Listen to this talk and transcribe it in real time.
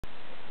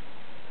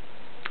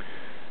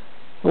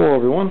Hello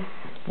everyone,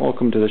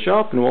 welcome to the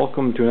shop and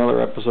welcome to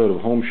another episode of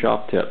Home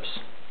Shop Tips.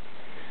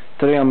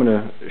 Today I'm going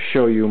to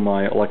show you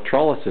my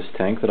electrolysis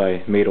tank that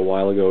I made a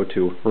while ago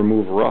to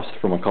remove rust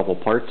from a couple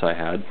parts I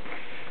had.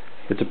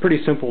 It's a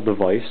pretty simple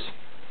device.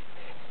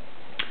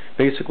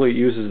 Basically it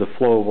uses the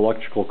flow of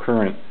electrical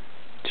current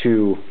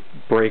to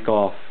break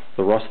off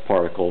the rust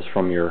particles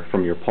from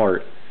your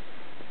part.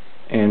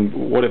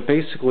 And what it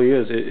basically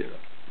is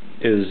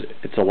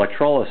it's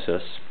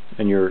electrolysis,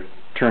 and you're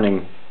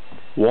turning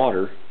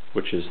water,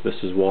 this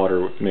is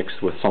water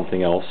mixed with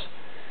something else,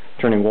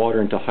 turning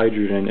water into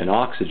hydrogen and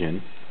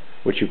oxygen,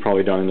 which you've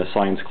probably done in a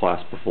science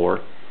class before.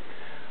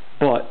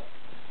 But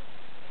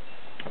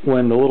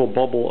when the little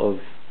bubble of,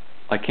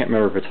 I can't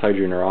remember if it's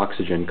hydrogen or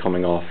oxygen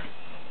coming off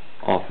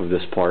of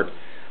this part,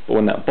 but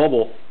when that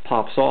bubble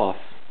pops off,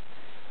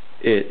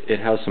 it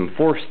has some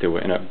force to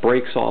it and it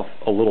breaks off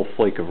a little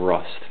flake of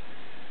rust.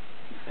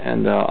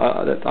 And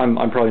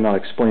I'm probably not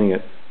explaining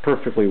it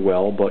perfectly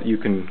well, but you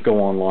can go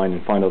online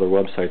and find other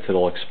websites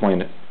that'll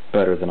explain it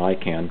better than I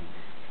can.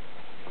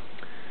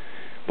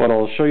 But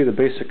I'll show you the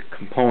basic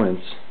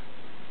components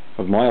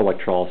of my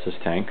electrolysis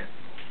tank.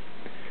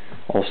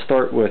 I'll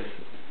start with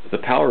the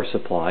power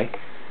supply,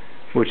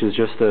 which is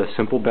just a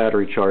simple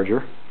battery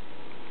charger.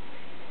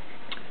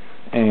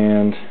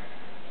 And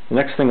the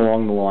next thing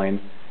along the line,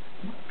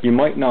 you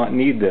might not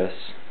need this,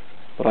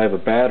 but I have a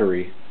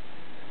battery,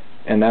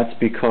 and that's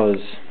because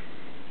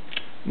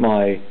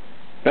my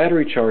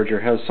battery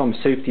charger has some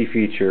safety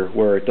feature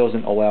where it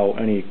doesn't allow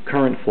any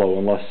current flow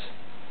unless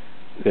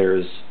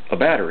there's a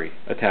battery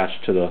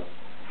attached to the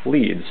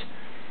leads.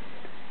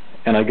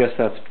 And I guess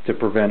that's to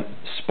prevent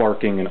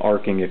sparking and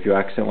arcing if you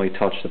accidentally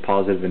touch the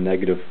positive and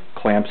negative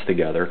clamps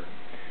together.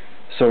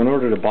 So in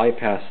order to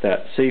bypass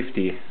that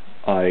safety,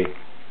 I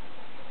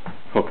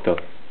hook the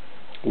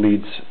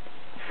leads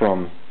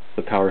from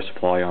the power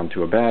supply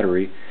onto a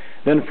battery.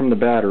 Then from the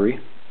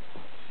battery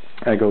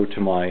I go to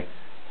my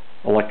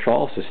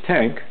electrolysis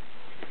tank,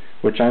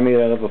 which I made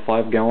out of a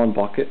 5-gallon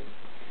bucket.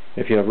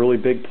 If you have really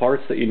big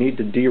parts that you need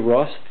to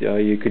de-rust,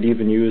 you could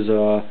even use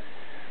a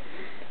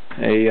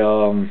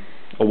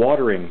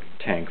watering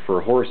tank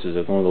for horses,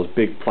 one of those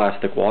big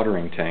plastic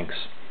watering tanks.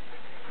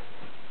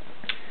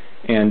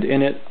 And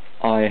in it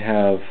I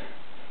have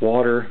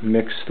water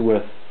mixed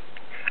with,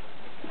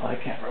 I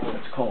can't remember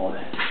what it's called,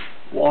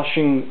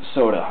 washing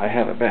soda. I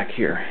have it back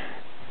here.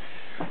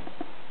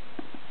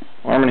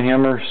 Arm &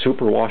 Hammer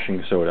Super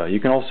Washing Soda. You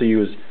can also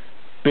use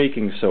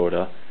baking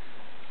soda,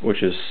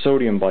 which is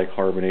sodium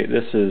bicarbonate.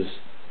 This is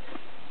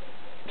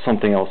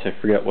something else, I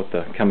forget what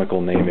the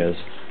chemical name is.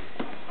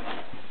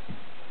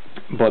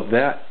 But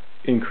that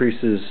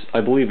increases, I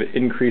believe it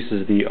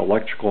increases the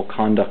electrical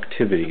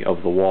conductivity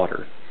of the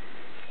water.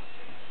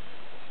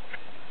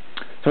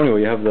 So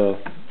anyway, you have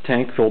the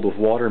tank filled with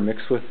water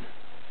mixed with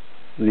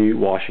the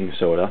washing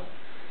soda.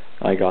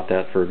 I got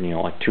that for,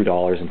 like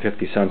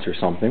 $2.50 or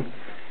something.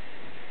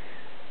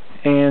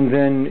 And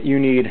then you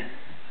need,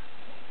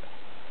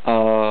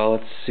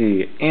 let's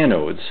see,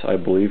 anodes, I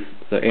believe.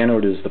 The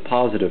anode is the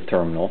positive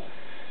terminal.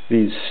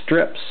 These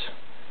strips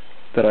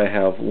that I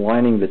have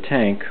lining the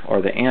tank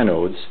are the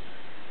anodes.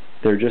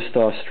 They're just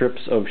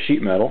strips of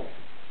sheet metal.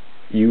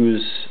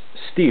 Use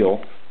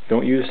steel.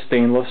 Don't use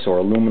stainless or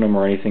aluminum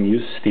or anything.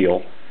 Use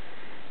steel.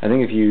 I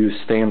think if you use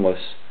stainless,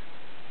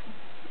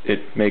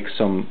 it makes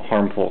some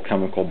harmful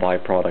chemical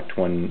byproduct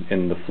when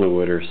in the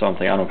fluid or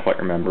something. I don't quite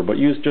remember, but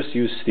just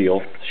use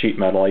steel, sheet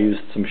metal. I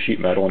used some sheet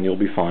metal and you'll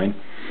be fine.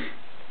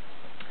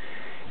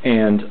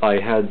 And I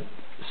had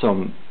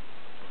some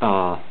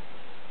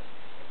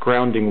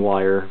grounding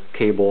wire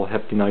cable,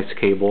 Heptanite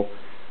cable,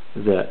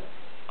 that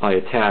I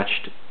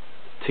attached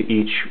to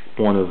each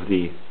one of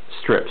the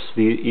strips.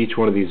 Each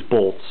one of these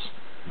bolts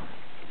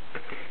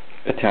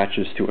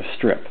attaches to a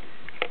strip.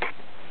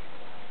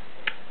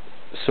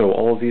 So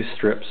all of these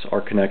strips are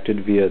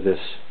connected via this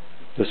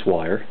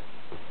wire,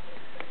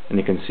 and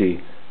you can see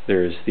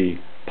there's the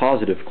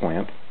positive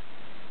clamp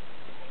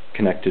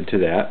connected to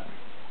that,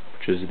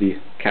 which is the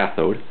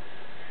cathode,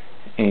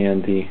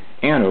 and the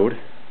anode,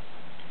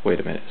 wait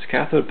a minute, is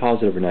cathode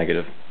positive or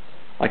negative?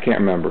 I can't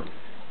remember.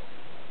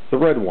 The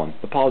red one,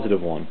 the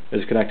positive one,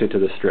 is connected to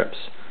the strips.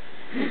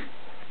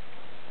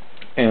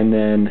 And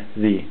then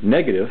the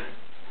negative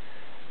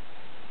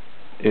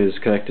is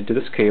connected to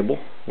this cable,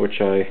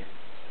 which I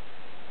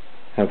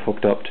have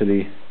hooked up to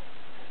the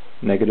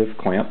negative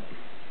clamp,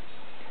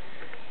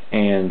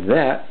 and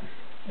that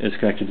is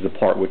connected to the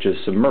part which is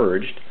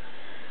submerged.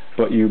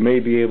 But you may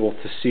be able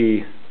to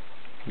see,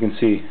 you can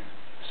see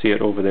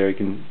it over there. You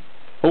can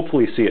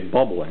hopefully see it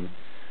bubbling.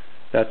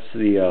 That's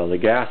the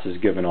gas is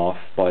given off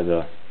by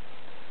the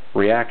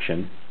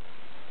reaction.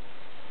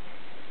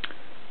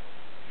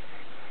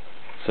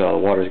 So the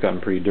water's gotten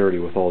pretty dirty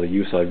with all the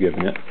use I've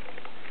given it.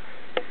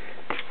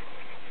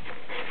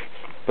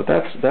 But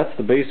that's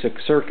the basic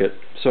circuit.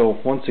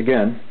 So once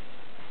again,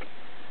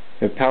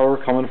 we have power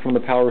coming from the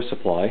power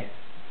supply,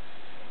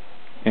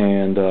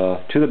 and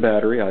to the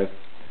battery I have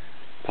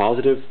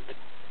positive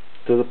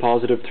to the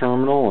positive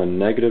terminal and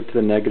negative to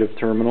the negative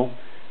terminal.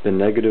 The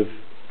negative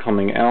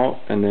coming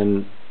out, and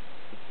then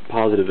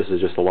positive. This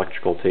is just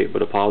electrical tape,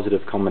 but a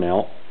positive coming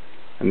out.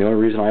 And the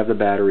only reason I have the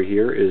battery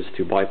here is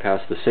to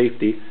bypass the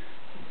safety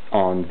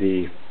on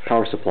the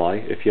power supply.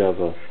 If you have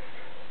a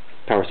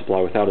power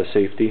supply without a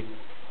safety,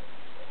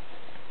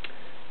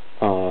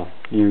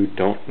 you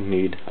don't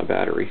need a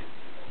battery.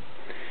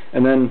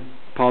 And then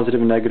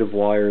positive and negative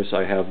wires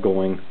I have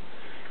going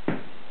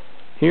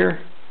here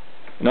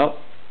and up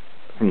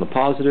from the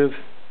positive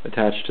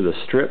attached to the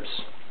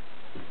strips,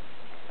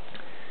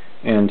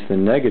 and to the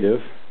negative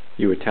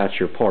you attach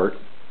your part,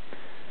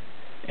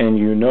 and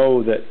you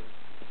know that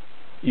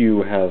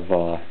you have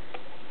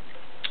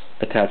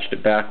attached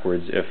it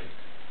backwards if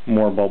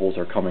more bubbles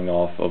are coming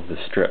off of the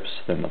strips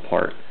than the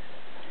part.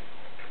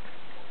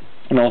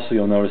 And also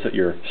you'll notice that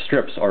your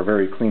strips are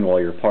very clean while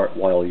your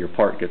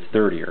part gets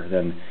dirtier.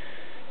 Then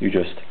you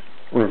just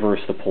reverse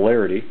the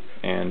polarity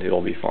and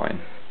it'll be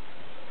fine.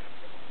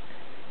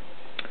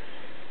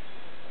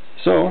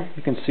 So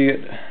you can see it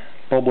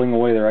bubbling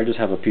away there. I just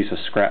have a piece of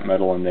scrap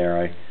metal in there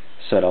I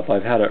set up.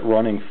 I've had it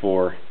running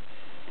for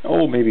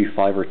maybe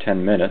 5 or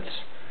 10 minutes,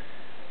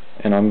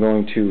 and I'm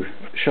going to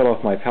shut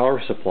off my power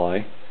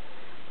supply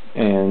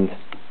and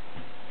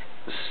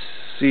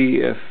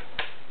see if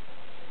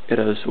it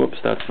is. Whoops,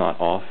 that's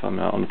not off. I'm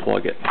going to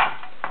unplug it.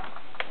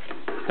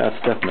 That's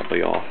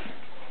definitely off.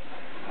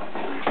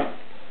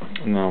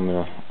 And now I'm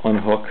going to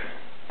unhook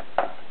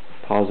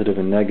positive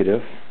and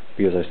negative,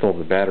 because I still have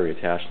the battery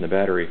attached, and the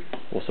battery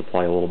will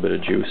supply a little bit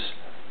of juice.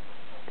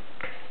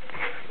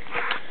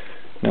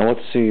 Now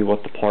let's see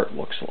what the part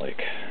looks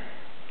like.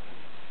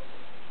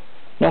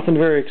 Nothing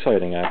very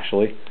exciting,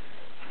 actually.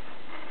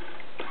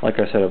 Like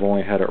I said, I've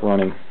only had it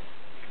running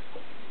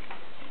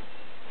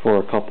for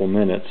a couple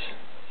minutes.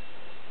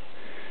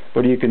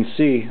 But you can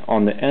see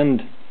on the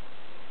end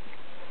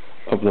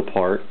of the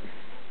part,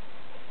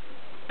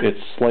 it's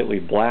slightly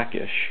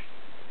blackish.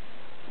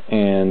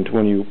 And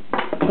when you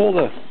pull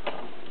the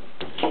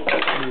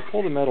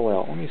metal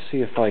out, let me see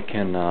if I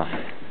can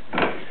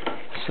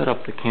set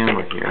up the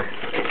camera here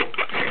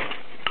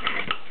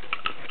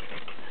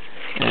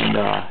and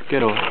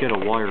get a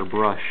wire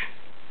brush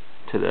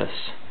to this,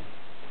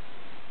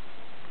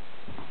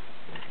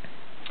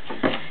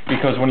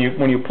 because when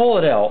you pull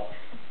it out,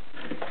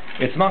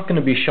 it's not going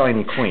to be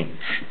shiny clean.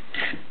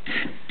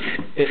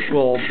 It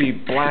will be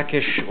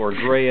blackish or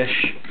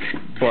grayish,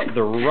 but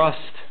the rust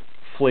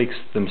flakes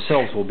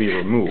themselves will be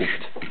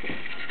removed,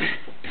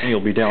 and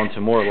you'll be down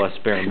to more or less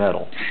bare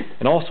metal.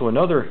 And also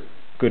another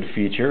good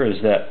feature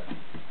is that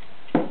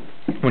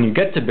when you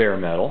get to bare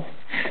metal,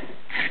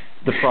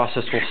 the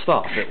process will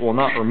stop. It will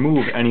not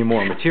remove any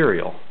more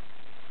material.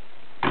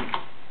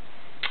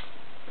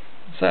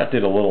 So that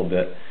did a little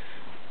bit.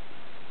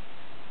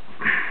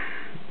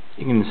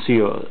 You can see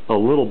a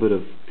little bit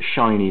of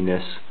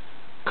shininess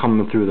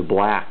coming through the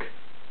black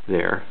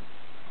there.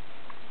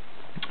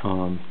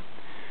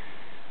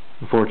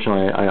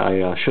 Unfortunately,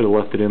 I should have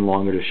left it in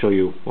longer to show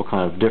you what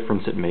kind of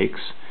difference it makes.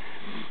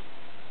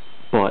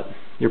 But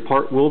your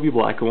part will be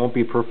black. It won't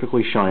be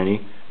perfectly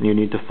shiny, and you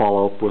need to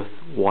follow up with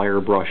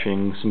wire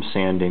brushing, some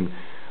sanding.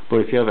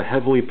 But if you have a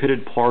heavily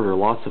pitted part or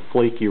lots of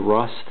flaky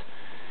rust,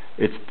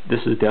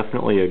 this is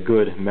definitely a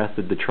good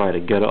method to try to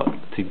get up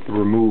to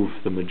remove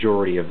the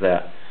majority of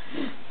that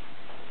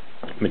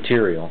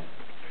material.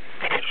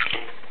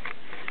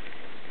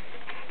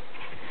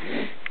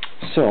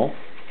 So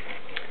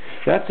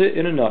that's it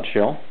in a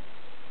nutshell.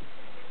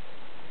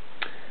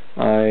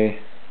 I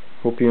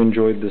hope you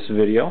enjoyed this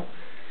video,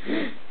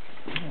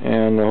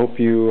 and I hope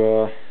you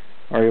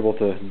are able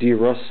to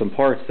de-rust some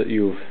parts that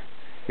you've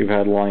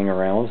had lying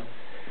around.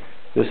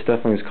 This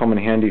definitely has come in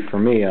handy for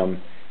me.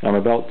 I'm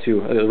about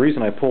to. The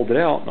reason I pulled it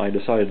out and I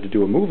decided to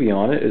do a movie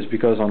on it is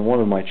because on one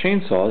of my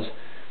chainsaws,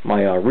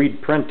 my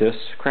Reed Prentice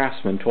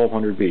Craftsman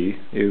 1200B,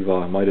 you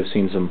might have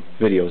seen some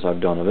videos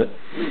I've done of it.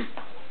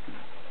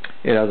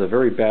 It has a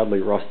very badly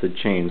rusted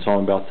chain, so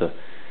I'm about to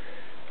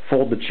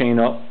fold the chain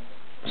up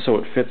so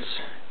it fits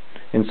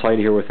inside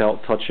here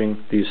without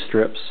touching these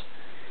strips,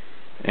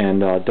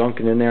 and dunk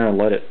it in there and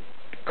let it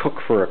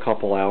cook for a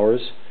couple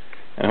hours,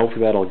 and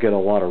hopefully that'll get a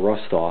lot of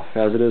rust off.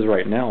 As it is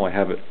right now, I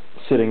have it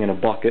sitting in a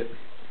bucket.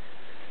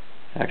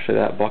 Actually,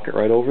 that bucket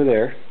right over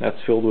there, that's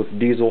filled with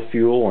diesel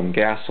fuel and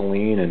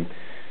gasoline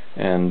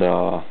and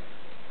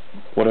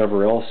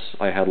whatever else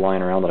I had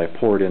lying around that I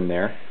poured in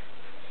there.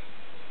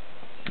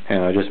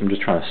 And I'm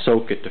just trying to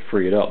soak it to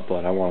free it up,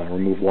 but I want to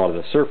remove a lot of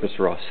the surface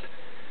rust.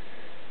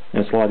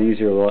 And it's a lot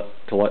easier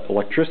to let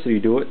electricity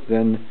do it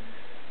than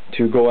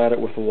to go at it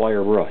with a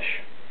wire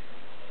brush.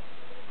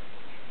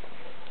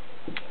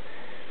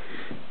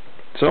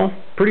 So,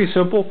 pretty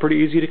simple, pretty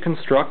easy to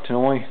construct. It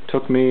only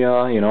took me,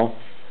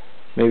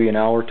 maybe an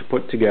hour to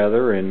put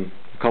together and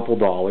a couple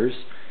dollars.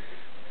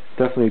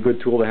 Definitely a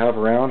good tool to have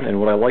around, and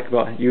what I like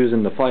about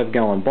using the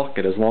 5-gallon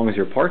bucket, as long as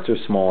your parts are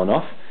small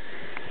enough,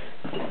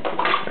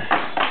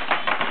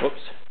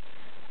 whoops,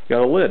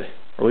 got a lid.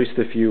 Or at least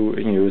if you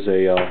use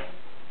the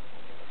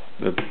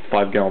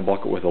 5-gallon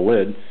bucket with a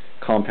lid,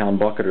 compound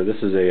bucket, or this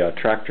is a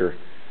tractor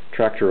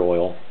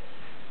oil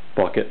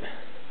bucket.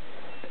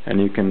 and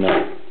you can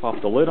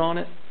pop the lid on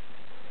it,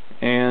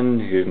 and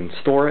you can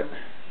store it,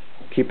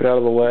 keep it out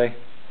of the way.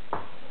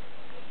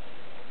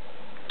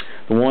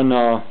 The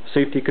one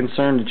safety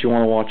concern that you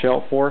want to watch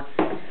out for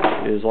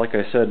is, like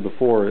I said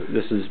before,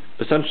 this is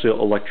essentially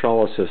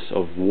electrolysis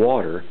of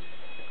water,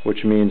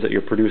 which means that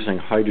you're producing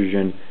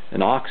hydrogen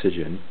and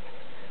oxygen.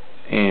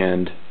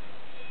 And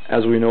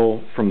as we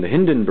know from the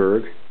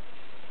Hindenburg,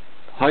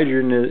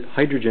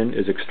 hydrogen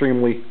is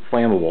extremely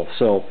flammable.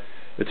 So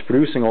it's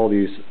producing all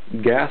these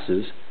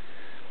gases,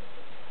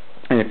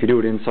 and if you do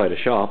it inside a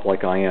shop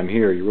like I am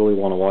here, you really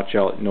want to watch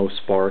out, no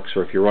sparks,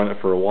 or if you run it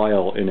for a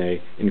while in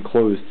a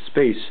enclosed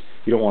space,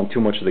 you don't want too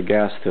much of the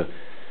gas to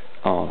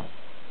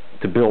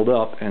build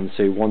up, and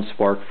say one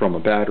spark from a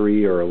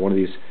battery or one of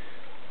these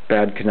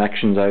bad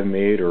connections I've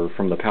made, or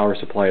from the power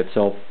supply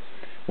itself,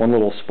 one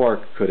little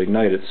spark could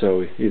ignite it.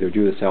 So either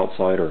do this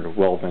outside or a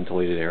well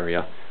ventilated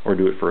area, or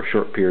do it for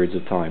short periods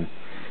of time.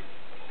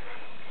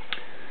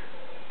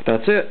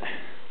 That's it.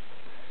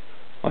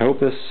 I hope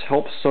this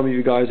helps some of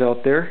you guys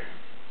out there,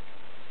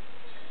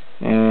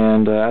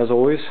 and as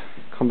always,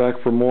 come back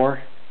for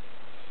more,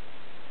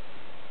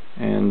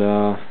 and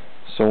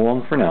so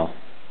long for now.